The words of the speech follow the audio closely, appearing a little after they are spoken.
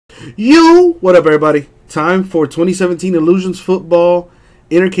What up, everybody? Time for 2017 Illusions Football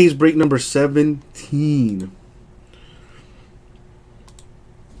Intercase break number 17.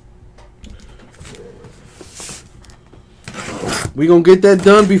 We gonna get that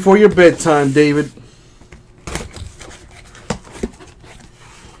done before your bedtime, David.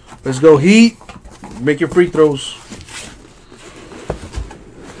 Let's go, Heat. Make your free throws.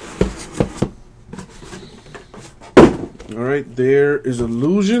 All right, there is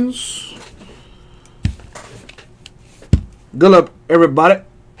Illusions. Good luck, everybody.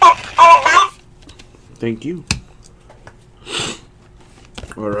 Thank you.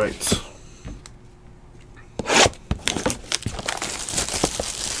 All right.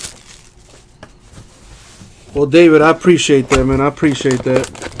 Well, David, I appreciate that, man. I appreciate that.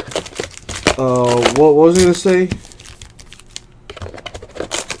 What was I gonna say?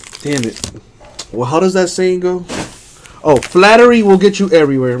 Damn it. Well, how does that saying go? Oh, flattery will get you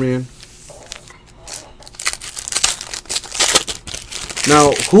everywhere, man.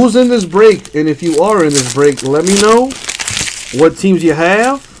 Now, who's in this break? And if you are in this break, let me know what teams you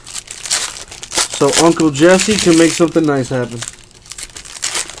have so Uncle Jesse can make something nice happen.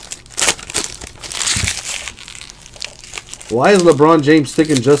 Why is LeBron James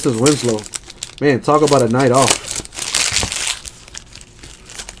sticking Justice Winslow? Man, talk about a night off.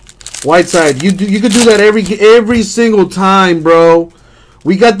 Whiteside, you could do that every single time, bro.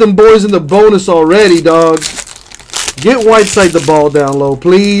 We got them boys in the bonus already, dog. Get Whiteside the ball down low,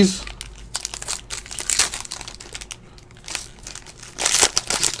 please.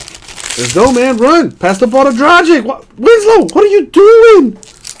 Let's go, man. Run. Pass the ball to Dragic. Winslow, what are you doing?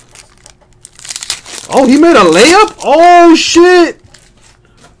 Oh, he made a layup? Oh, shit.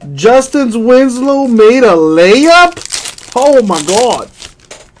 Justice Winslow made a layup? Oh, my God.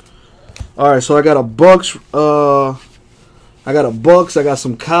 All right, so I got a Bucks. I got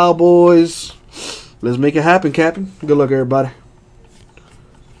some Cowboys. Let's make it happen, Captain. Good luck, everybody.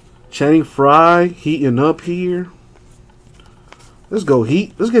 Channing Frye heating up here. Let's go,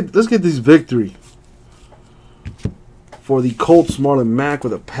 Heat. Let's get this victory for the Colts. Marlon Mack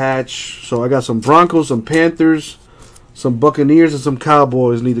with a patch. So I got some Broncos, some Panthers, some Buccaneers, and some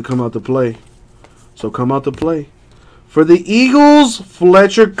Cowboys need to come out to play. So come out to play. For the Eagles,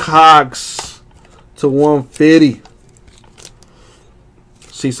 Fletcher Cox to 150.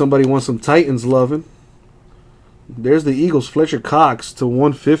 See somebody wants some Titans loving. There's the Eagles, Fletcher Cox to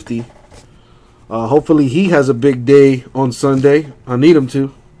 150. Hopefully he has a big day on Sunday. I need him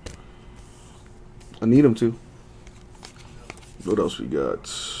to. What else we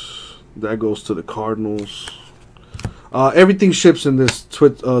got? That goes to the Cardinals. Everything ships in this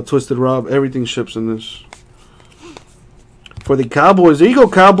Twisted Rob. Everything ships in this. For the Cowboys, there you go,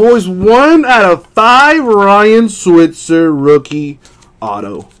 Cowboys. 1 out of 5, Ryan Switzer rookie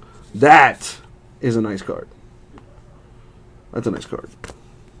auto. That is a nice card. That's a nice card. There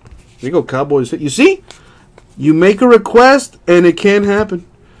you go, Cowboys. You see? You make a request, and it can happen.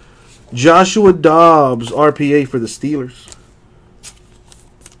 Joshua Dobbs, RPA for the Steelers.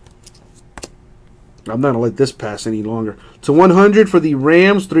 I'm not going to let this pass any longer. To 100 for the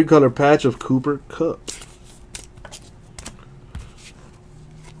Rams, 3-color patch of Cooper Kupp.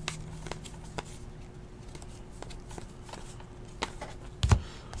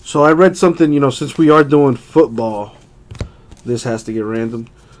 So I read something, since we are doing football, this has to get random.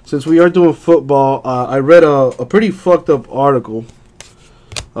 Since we are doing football, I read a pretty fucked up article.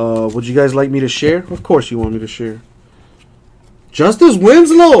 Would you guys like me to share? Of course you want me to share. Justice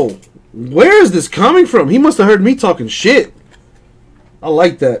Winslow! Where is this coming from? He must have heard me talking shit. I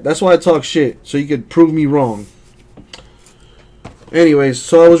like that. That's why I talk shit, so you could prove me wrong. Anyways,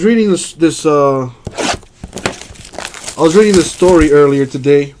 so I was reading this story earlier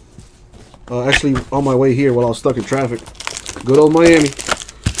today. Actually, on my way here while I was stuck in traffic. Good old Miami.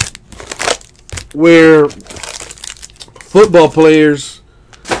 Where football players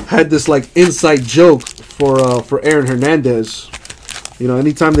had this like inside joke for Aaron Hernandez.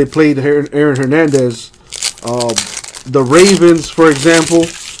 Anytime they played Aaron Hernandez, the Ravens, for example,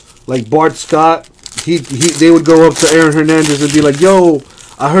 like Bart Scott, they would go up to Aaron Hernandez and be like, "Yo,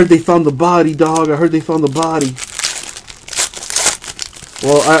 I heard they found the body, dog. I heard they found the body."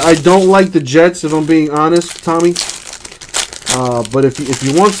 Well, I don't like the Jets, if I'm being honest, Tommy. But if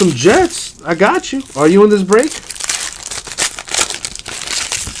you want some Jets, I got you. Are you in this break?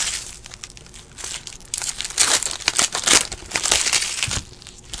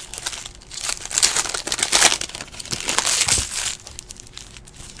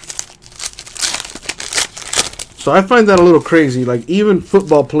 So I find that a little crazy. Like, even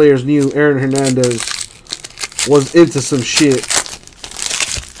football players knew Aaron Hernandez was into some shit.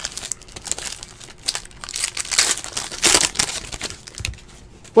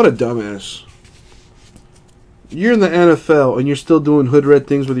 What a dumbass. You're in the NFL and you're still doing hood red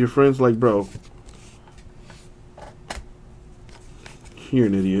things with your friends? Like, bro. You're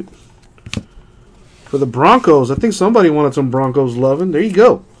an idiot. For the Broncos, I think somebody wanted some Broncos loving. There you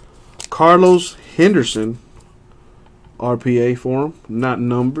go. Carlos Henderson. RPA for him. Not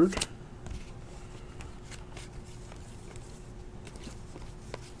numbered.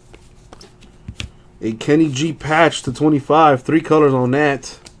 A Kenny G patch to 25. 3 colors on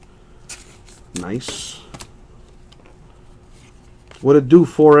that. Nice. What it do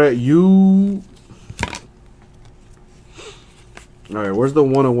for at you? Alright, where's the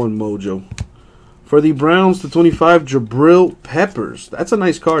 101 mojo? For the Browns to 25, Jabril Peppers. That's a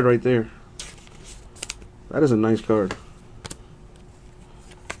nice card right there. That is a nice card.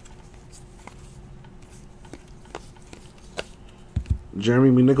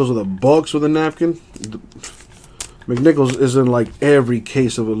 Jeremy McNichols with a Bucks with a napkin. McNichols is in like every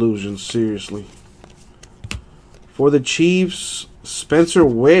case of illusions, seriously. For the Chiefs, Spencer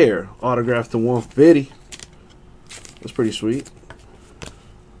Ware, autographed to 150. That's pretty sweet.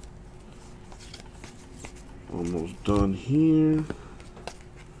 Almost done here.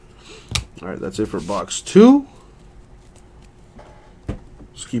 Alright, that's it for box 2.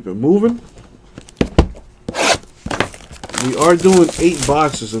 Let's keep it moving. We are doing 8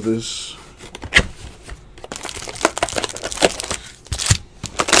 boxes of this.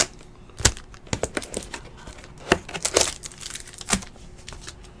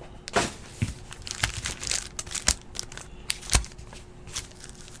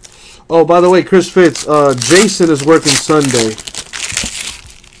 Oh, by the way, Chris Fitz, Jason is working Sunday.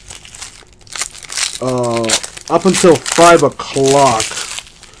 Up until 5 o'clock.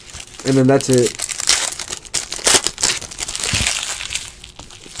 And then that's it.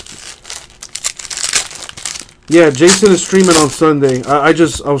 Yeah, Jason is streaming on Sunday. I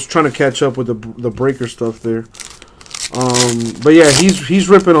was trying to catch up with the breaker stuff there. But yeah, he's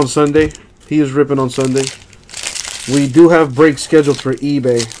ripping on Sunday. He is ripping on Sunday. We do have breaks scheduled for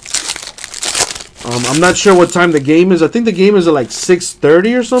eBay. I'm not sure what time the game is. I think the game is at like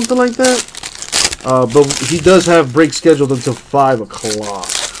 6:30 or something like that. But he does have breaks scheduled until 5 o'clock.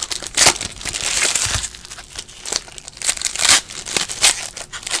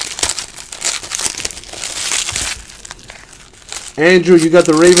 Andrew, you got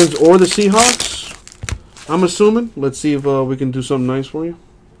the Ravens or the Seahawks? I'm assuming. Let's see if we can do something nice for you.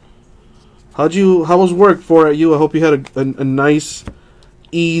 How was work for you? I hope you had a nice,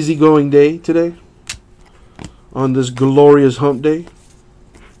 easy-going day today. On this glorious hump day.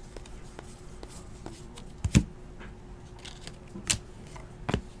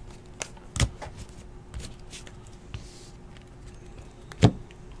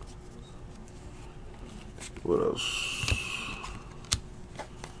 What else?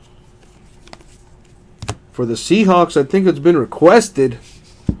 For the Seahawks, I think it's been requested.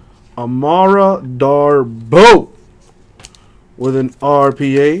 Amara Darboh with an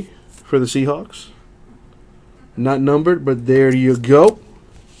RPA for the Seahawks. Not numbered, but there you go.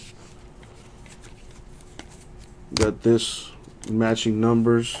 Got this matching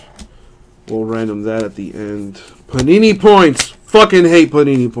numbers. We'll random that at the end. Panini points. Fucking hate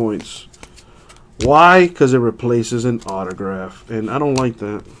Panini points. Why? Because it replaces an autograph. And I don't like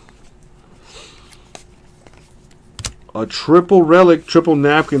that. A triple relic, triple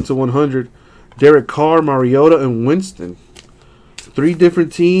napkin to 100. Derek Carr, Mariota, and Winston. 3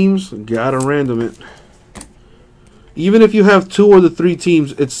 different teams. Gotta random it. Even if you have 2 of the 3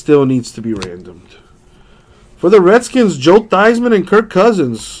 teams, it still needs to be randomed. For the Redskins, Joe Theismann and Kirk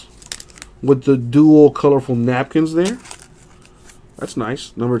Cousins with the dual colorful napkins there. That's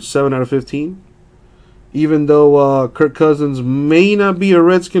nice. Numbered 7 out of 15. Even though Kirk Cousins may not be a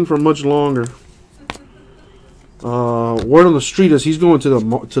Redskin for much longer. Word on the street is he's going to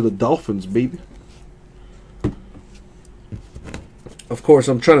the Dolphins, baby. Of course,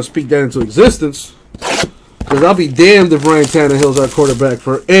 I'm trying to speak that into existence. Because I'll be damned if Ryan Tannehill's our quarterback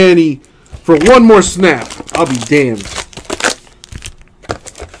for one more snap. I'll be damned.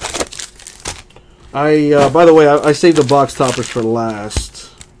 By the way, I saved the box toppers for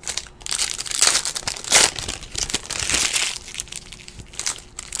last.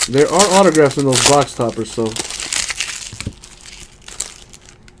 There are autographs in those box toppers, so.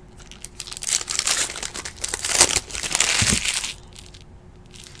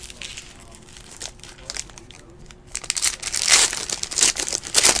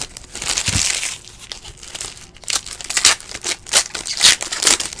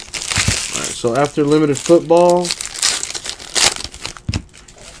 So after limited football,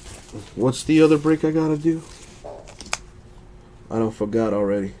 what's the other break I gotta do? I don't forgot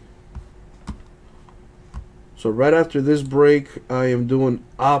already. So right after this break, I am doing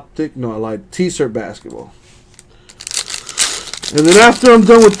Optic. No, I lied. T-shirt basketball. And then after I'm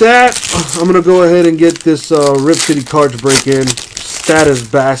done with that, I'm going to go ahead and get this Rip City cards break in. Status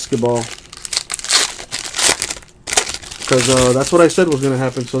basketball. Because that's what I said was going to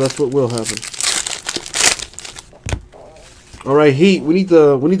happen, so that's what will happen. All right, Heat. We need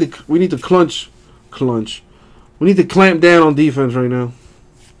to clench. We need to clamp down on defense right now.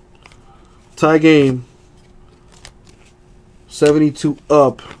 Tie game. 72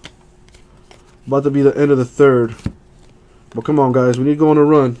 up. About to be the end of the third. But come on, guys. We need to go on a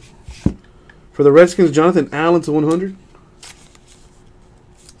run. For the Redskins, Jonathan Allen to 100.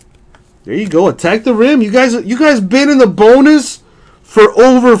 There you go. Attack the rim. You guys been in the bonus for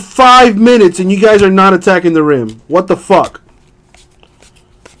over 5 minutes, and you guys are not attacking the rim. What the fuck?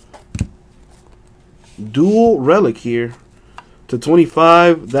 Dual relic here to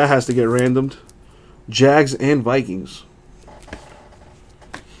 25. That has to get randomed. Jags and Vikings.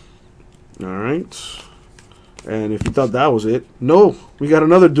 All right. And if you thought that was it, no. We got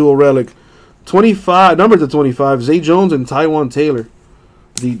another dual relic. 25, number to 25. Zay Jones and Tywan Taylor.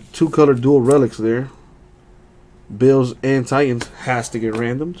 The two-color dual relics there. Bills and Titans has to get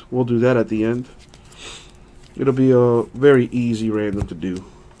randomed. We'll do that at the end. It'll be a very easy random to do.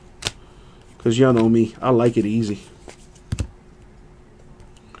 Because y'all know me. I like it easy.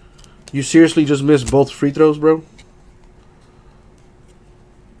 You seriously just missed both free throws, bro?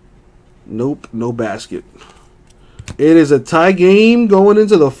 Nope, no basket. It is a tie game going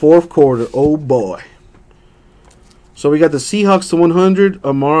into the fourth quarter. Oh, boy. So we got the Seahawks to 100.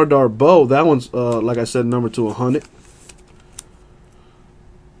 Amara Darboh. That one's, like I said, number to 100.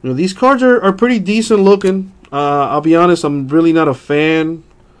 You know, these cards are pretty decent looking. I'll be honest, I'm really not a fan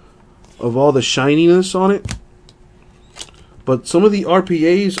of all the shininess on it. But some of the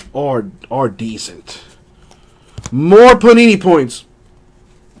RPAs are decent. More Panini points.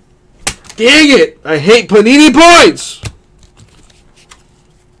 Dang it! I hate Panini points!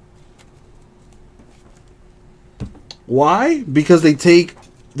 Why? Because they take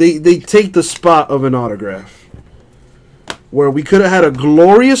the spot of an autograph. Where we could have had a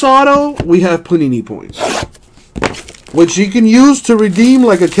glorious auto, we have Panini points. Which you can use to redeem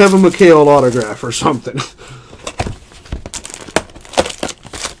like a Kevin McHale autograph or something.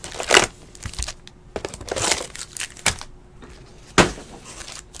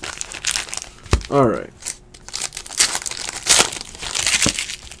 All right.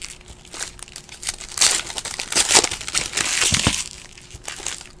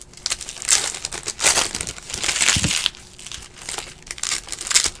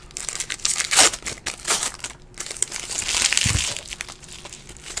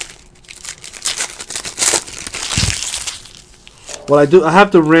 Well, I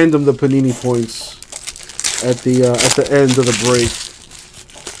have to random the Panini points at the end of the break.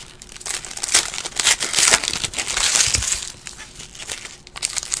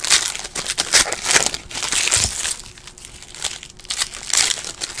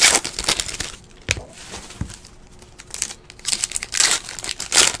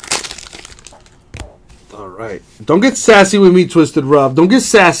 All right. Don't get sassy with me, Twisted Rob. Don't get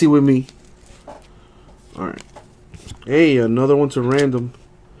sassy with me. All right. Hey, another one to random.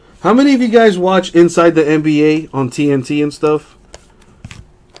 How many of you guys watch Inside the NBA on TNT and stuff?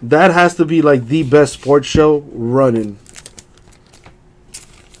 That has to be like the best sports show running.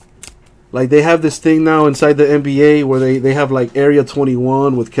 Like they have this thing now inside the NBA where they have like Area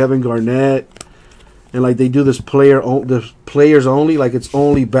 21 with Kevin Garnett. And like they do this the players only, like it's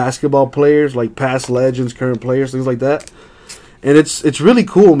only basketball players, like past legends, current players, things like that. And it's really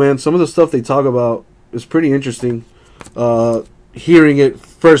cool, man. Some of the stuff they talk about is pretty interesting. Hearing it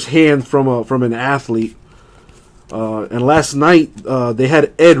firsthand from an athlete. And last night they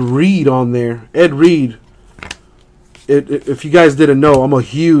had Ed Reed on there. Ed Reed. If you guys didn't know, I'm a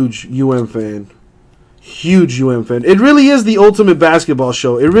huge UM fan. Huge UM fan. It really is the ultimate basketball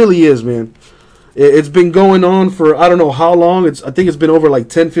show. It really is, man. It's been going on for I don't know how long. I think it's been over like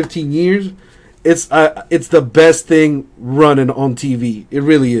 10, 15 years. It's the best thing running on TV. It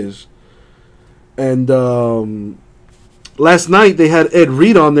really is. And last night they had Ed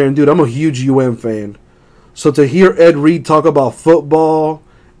Reed on there, and dude, I'm a huge UM fan. So to hear Ed Reed talk about football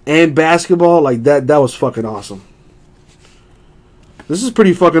and basketball like that was fucking awesome. This is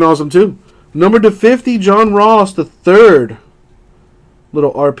pretty fucking awesome too. Number to 50, John Ross, the third.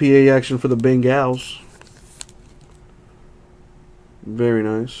 Little RPA action for the Bengals. Very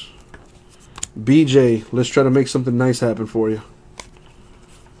nice. BJ, let's try to make something nice happen for you.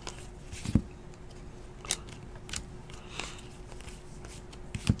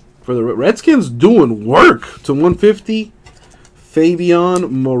 For the Redskins, doing work to 150.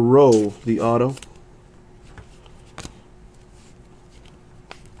 Fabian Moreau, the auto.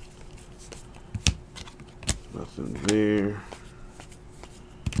 Nothing there.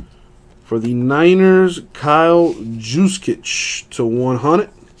 For the Niners, Kyle Juszczyk to 100.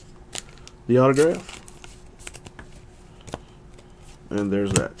 The autograph. And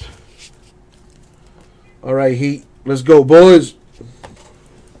there's that. All right, Heat. Let's go, boys.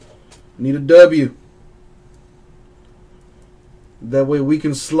 Need a W. That way we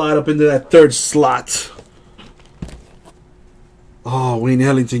can slide up into that third slot. Oh, Wayne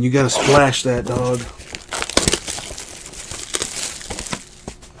Ellington, you got to splash that, dog.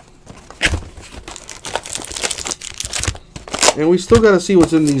 And we still got to see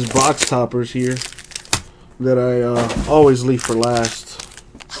what's in these box toppers here that I always leave for last.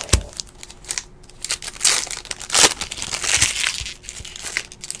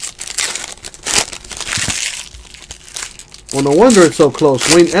 Well, no wonder it's so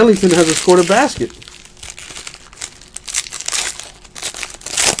close. Wayne Ellington hasn't scored a basket.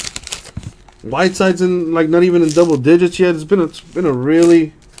 Whiteside's in like not even in double digits yet. It's been a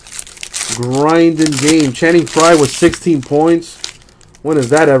really grinding game. Channing Frye with 16 points. When is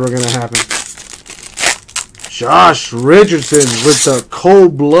that ever going to happen? Josh Richardson with the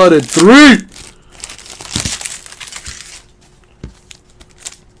cold-blooded 3.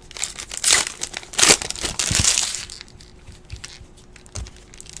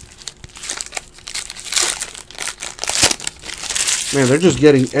 Man, they're just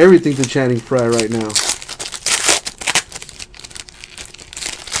getting everything to Channing Frye right now.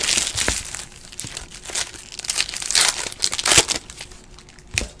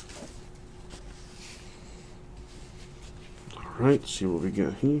 All right, see what we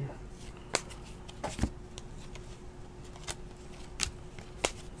got here.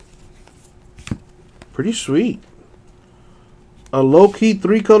 Pretty sweet. A low-key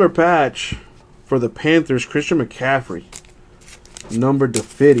 3-color patch for the Panthers, Christian McCaffrey. Numbered to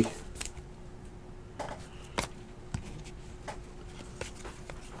 50.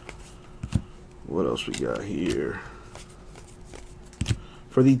 What else we got here?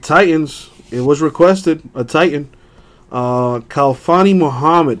 For the Titans, it was requested, a Titan. Kalfani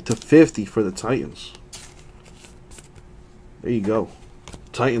Muhammad to 50 for the Titans. There you go.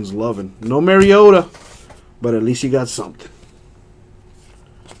 Titans loving. No Mariota, but at least you got something.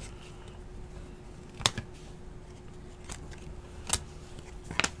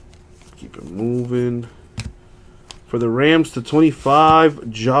 Keep it moving. For the Rams to 25,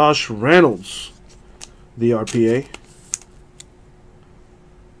 Josh Reynolds, the RPA.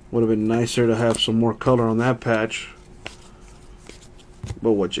 Would have been nicer to have some more color on that patch.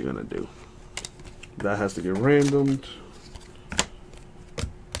 But what you gonna do? That has to get randomed.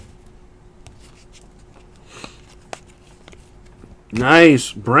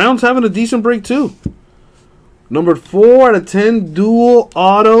 Nice. Browns having a decent break too. Numbered 4 out of 10 dual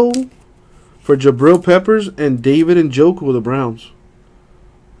auto for Jabril Peppers and David Njoku with the Browns.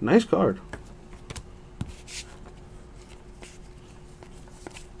 Nice card.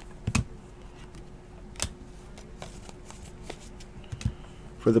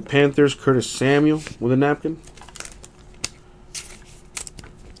 For the Panthers, Curtis Samuel with a napkin.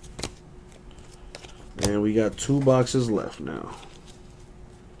 And we got 2 boxes left now.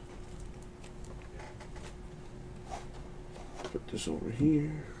 Put this over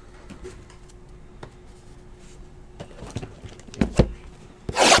here.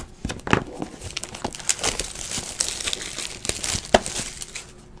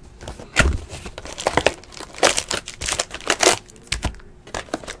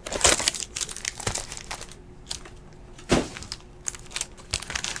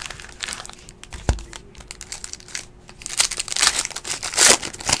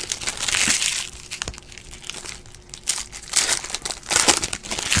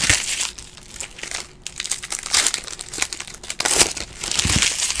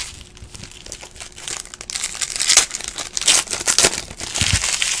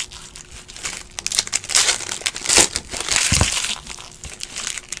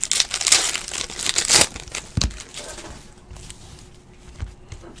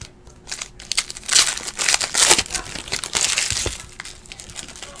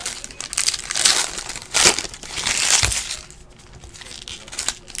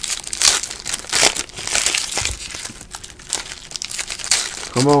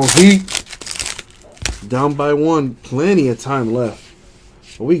 Come on, Heat. Down by 1. Plenty of time left.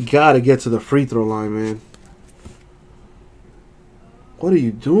 But we got to get to the free throw line, man. What are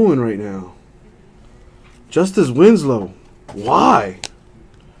you doing right now? Justice Winslow. Why?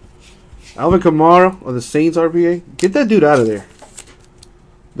 Alvin Kamara of the Saints RPA. Get that dude out of there.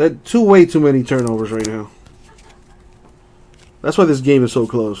 That way too many turnovers right now. That's why this game is so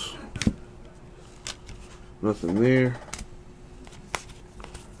close. Nothing there.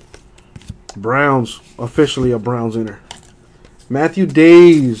 Browns. Officially a Browns inner. Matthew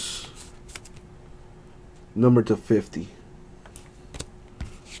Days. Number to 50.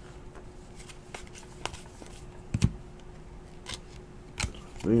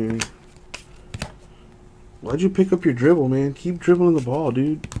 There. Why'd you pick up your dribble, man? Keep dribbling the ball,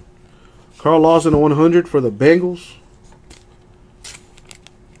 dude. Carl Lawson, 100 for the Bengals.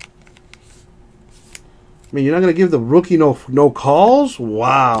 Man, you're not going to give the rookie no calls?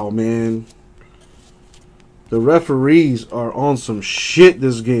 Wow, man. The referees are on some shit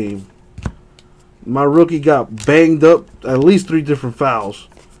this game. My rookie got banged up. At least 3 different fouls.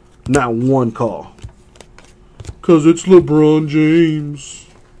 Not one call. Because it's LeBron James.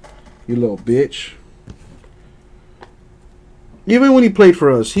 You little bitch. Even when he played for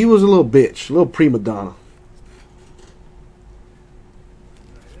us, he was a little bitch. A little prima donna.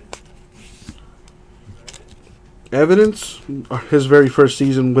 Evidence, his very first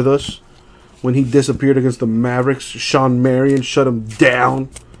season with us, when he disappeared against the Mavericks, Sean Marion shut him down.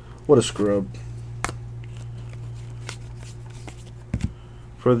 What a scrub.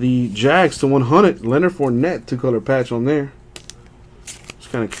 For the Jags to 100, Leonard Fournette, 2-color patch on there. It's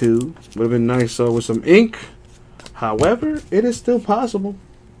kind of cool. Would have been nice with some ink. However, it is still possible.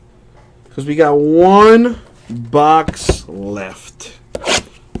 Because we got 1 box left.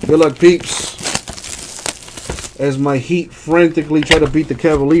 Good luck, peeps. As my Heat frantically try to beat the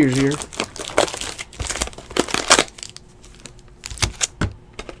Cavaliers here.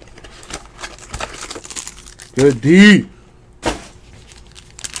 Good D.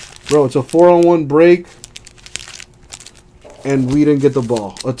 Bro, it's a 4-on-1 break. And we didn't get the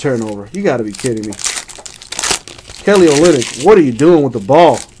ball. A turnover. You got to be kidding me. Kelly Olynyk, what are you doing with the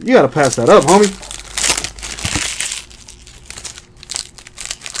ball? You got to pass that up, homie.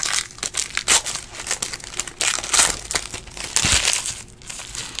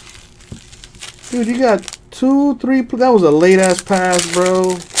 Dude, you got 2, 3. That was a late-ass pass,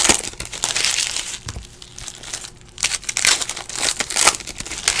 bro.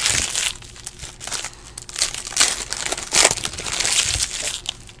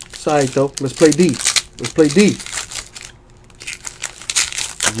 Sorry, though. Let's play D. Let's play D.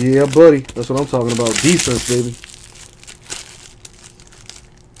 Yeah, buddy. That's what I'm talking about. Defense, baby.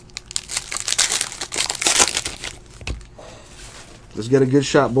 Let's get a good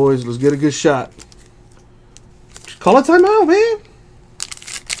shot, boys. Let's get a good shot. Call a timeout, man.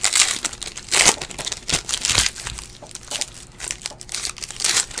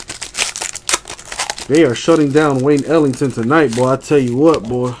 They are shutting down Wayne Ellington tonight, boy. I tell you what,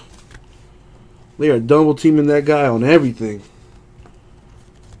 boy. They are double teaming that guy on everything.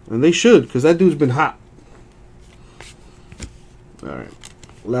 And they should, because that dude's been hot. Alright.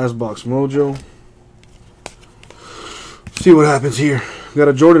 Last box mojo. See what happens here. Got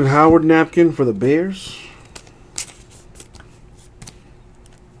a Jordan Howard napkin for the Bears.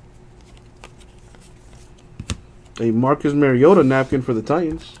 A Marcus Mariota napkin for the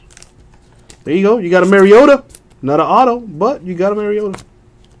Titans. There you go. You got a Mariota. Not an auto, but you got a Mariota.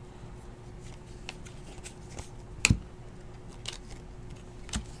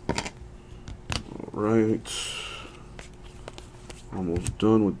 Alright. Almost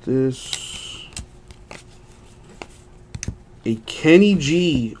done with this. A Kenny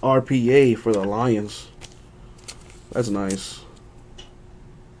G RPA for the Lions. That's nice.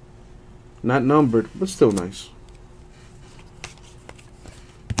 Not numbered, but still nice.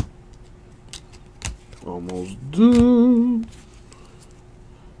 Almost done.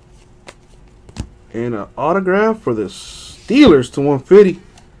 And an autograph for the Steelers to 150.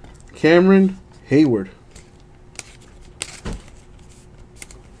 Cameron Hayward.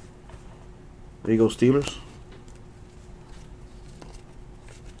 There you go, Steelers.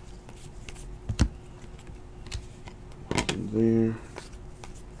 There.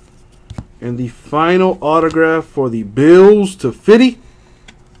 And the final autograph for the Bills to 50.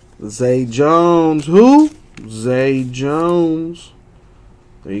 Zay Jones. Who? Zay Jones.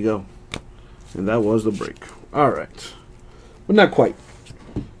 There you go. And that was the break. Alright. But not quite.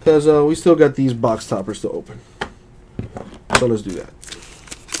 Because we still got these box toppers to open. So let's do that.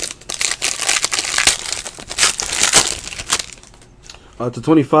 To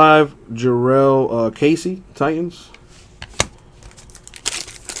 25, Jarrell Casey, Titans.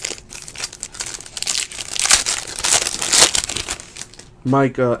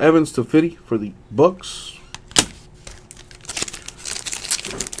 Mike Evans to 50 for the Bucks.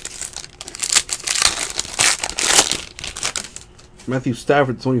 Matthew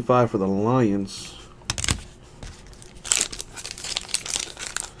Stafford, 25 for the Lions.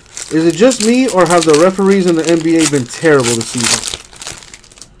 Is it just me, or have the referees in the NBA been terrible this season?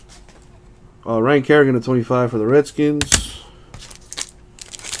 Ryan Kerrigan, 25 for the Redskins.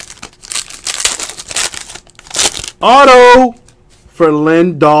 Auto for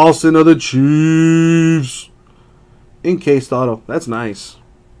Len Dawson of the Chiefs. Encased auto. That's nice.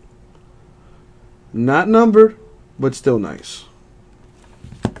 Not numbered, but still nice.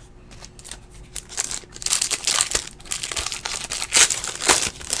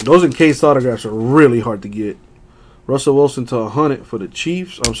 Those encased autographs are really hard to get. Russell Wilson to 100 for the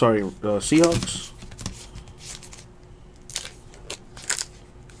Chiefs. I'm sorry, Seahawks.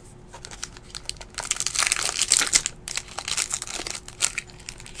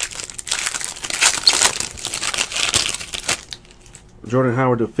 Jordan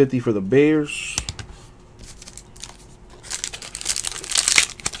Howard to 50 for the Bears.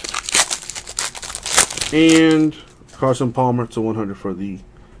 And Carson Palmer to 100 for the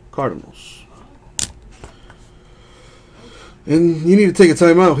Cardinals. And you need to take a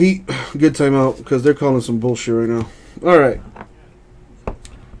timeout, Heat. Good timeout, because they're calling some bullshit right now. All right.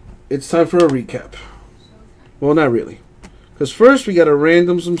 It's time for a recap. Well, not really. Because first, we got to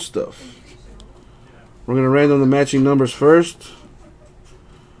random some stuff. We're going to random the matching numbers first.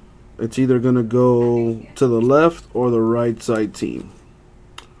 It's either going to go to the left or the right side team.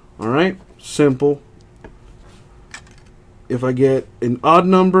 All right? Simple. If I get an odd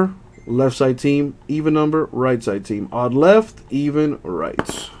number, left side team, even number, right side team. Odd left, even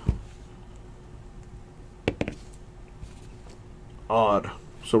right. Odd.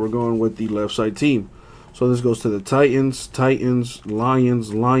 So we're going with the left side team. So this goes to the Titans, Titans,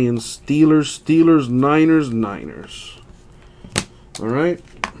 Lions, Lions, Steelers, Steelers, Niners, Niners. All right.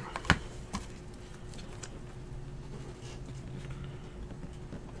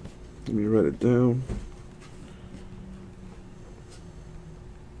 Let me write it down.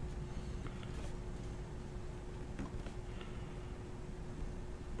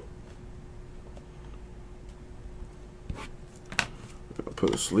 I'll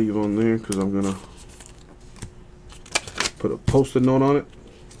put a sleeve on there because I'm going to put a post-it note on it.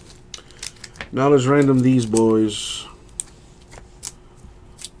 Now let's random these boys.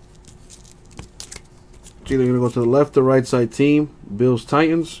 It's either going to go to the left or right side team. Bills,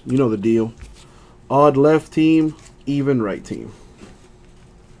 Titans. You know the deal. Odd left team, even right team.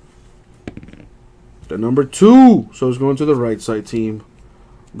 The number 2. So it's going to the right side team.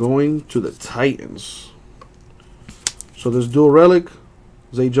 Going to the Titans. So this dual relic.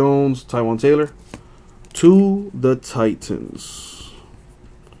 Zay Jones, Tywan Taylor. To the Titans.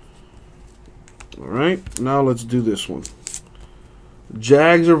 Alright. Now let's do this one.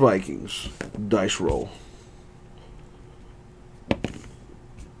 Jags or Vikings? Dice roll.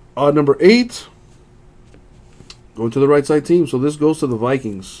 Odd number 8. Going to the right side team. So this goes to the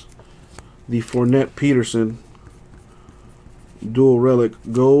Vikings. The Fournette Peterson dual relic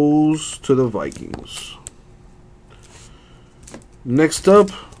goes to the Vikings. Next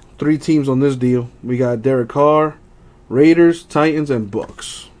up, 3 teams on this deal. We got Derek Carr, Raiders, Titans, and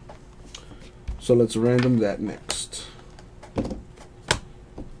Bucks. So let's random that next.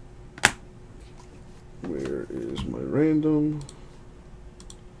 Where is my random?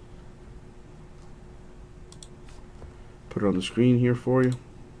 Put it on the screen here for you.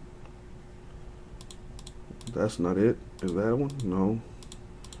 That's not it. Is that one? No.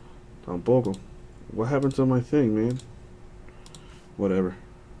 Tampoco. What happened to my thing, man? Whatever.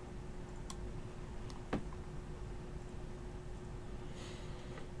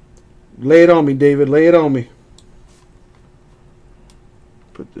 Lay it on me, David. Lay it on me.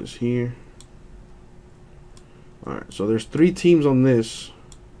 Put this here. Alright, so there's 3 teams on this.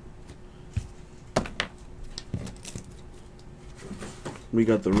 We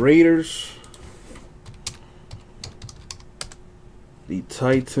got the Raiders, the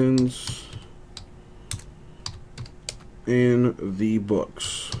Titans, and the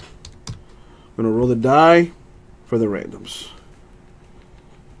Bucks. I'm going to roll the die for the randoms.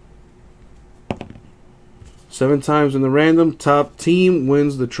 7 times in the random. Top team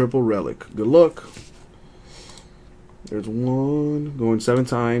wins the triple relic. Good luck. There's 1 going 7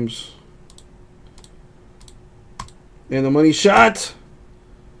 times. And the money shot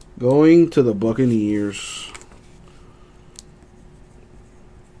going to the Buccaneers.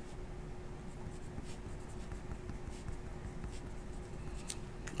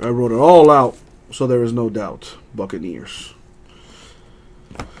 I wrote it all out so there is no doubt. Buccaneers.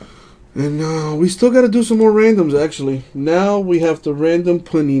 And we still got to do some more randoms, actually. Now we have to random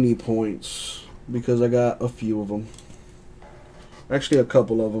Panini points because I got a few of them. Actually, a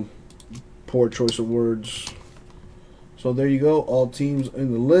couple of them. Poor choice of words. So there you go. All teams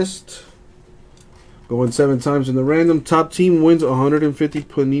in the list. Going 7 times in the random. Top team wins 150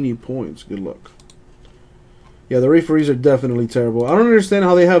 Panini points. Good luck. Yeah, the referees are definitely terrible. I don't understand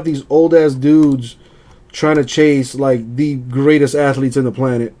how they have these old-ass dudes trying to chase, like, the greatest athletes in the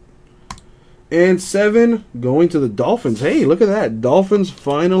planet. And 7 going to the Dolphins. Hey, look at that. Dolphins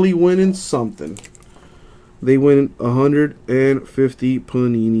finally winning something. They win 150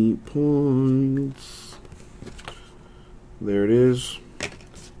 Panini points. There it is.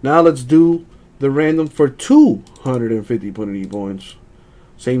 Now let's do the random for 250 Panini points.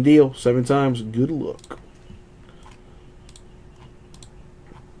 Same deal. 7 times. Good luck.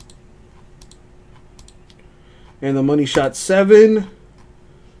 And the money shot 7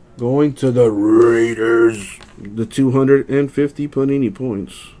 going to the Raiders. The 250 Panini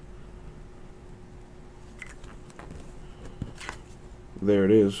points. There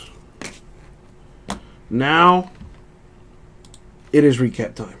it is. Now it is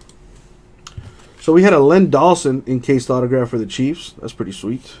recap time. So we had a Len Dawson encased autograph for the Chiefs. That's pretty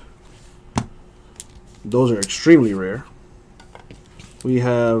sweet. Those are extremely rare. We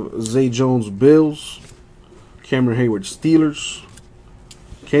have Zay Jones Bills, Cameron Hayward Steelers,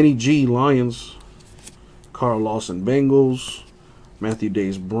 Kenny G Lions, Carl Lawson Bengals, Matthew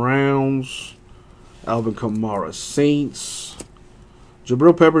Days Browns, Alvin Kamara Saints,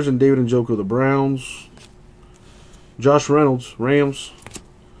 Jabril Peppers and David Njoku the Browns, Josh Reynolds Rams,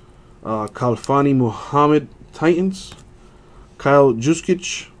 Khalfani Muhammad Titans, Kyle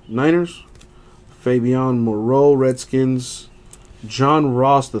Juszczyk Niners, Fabian Moreau Redskins, John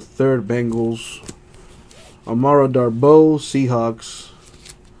Ross III Bengals, Amara Darboh Seahawks,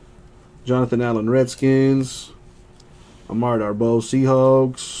 Jonathan Allen Redskins, Amara Darboh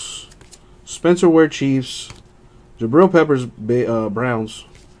Seahawks, Spencer Ware Chiefs, Jabril Peppers Browns,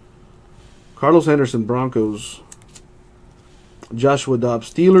 Carlos Henderson Broncos, Joshua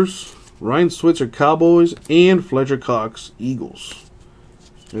Dobbs Steelers, Ryan Switzer Cowboys, and Fletcher Cox Eagles.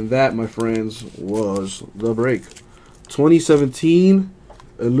 And that, my friends, was the break. 2017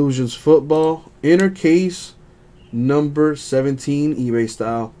 Illusions Football inner case number 17 eBay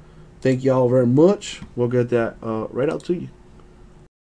style. Thank y'all very much. We'll get that right out to you.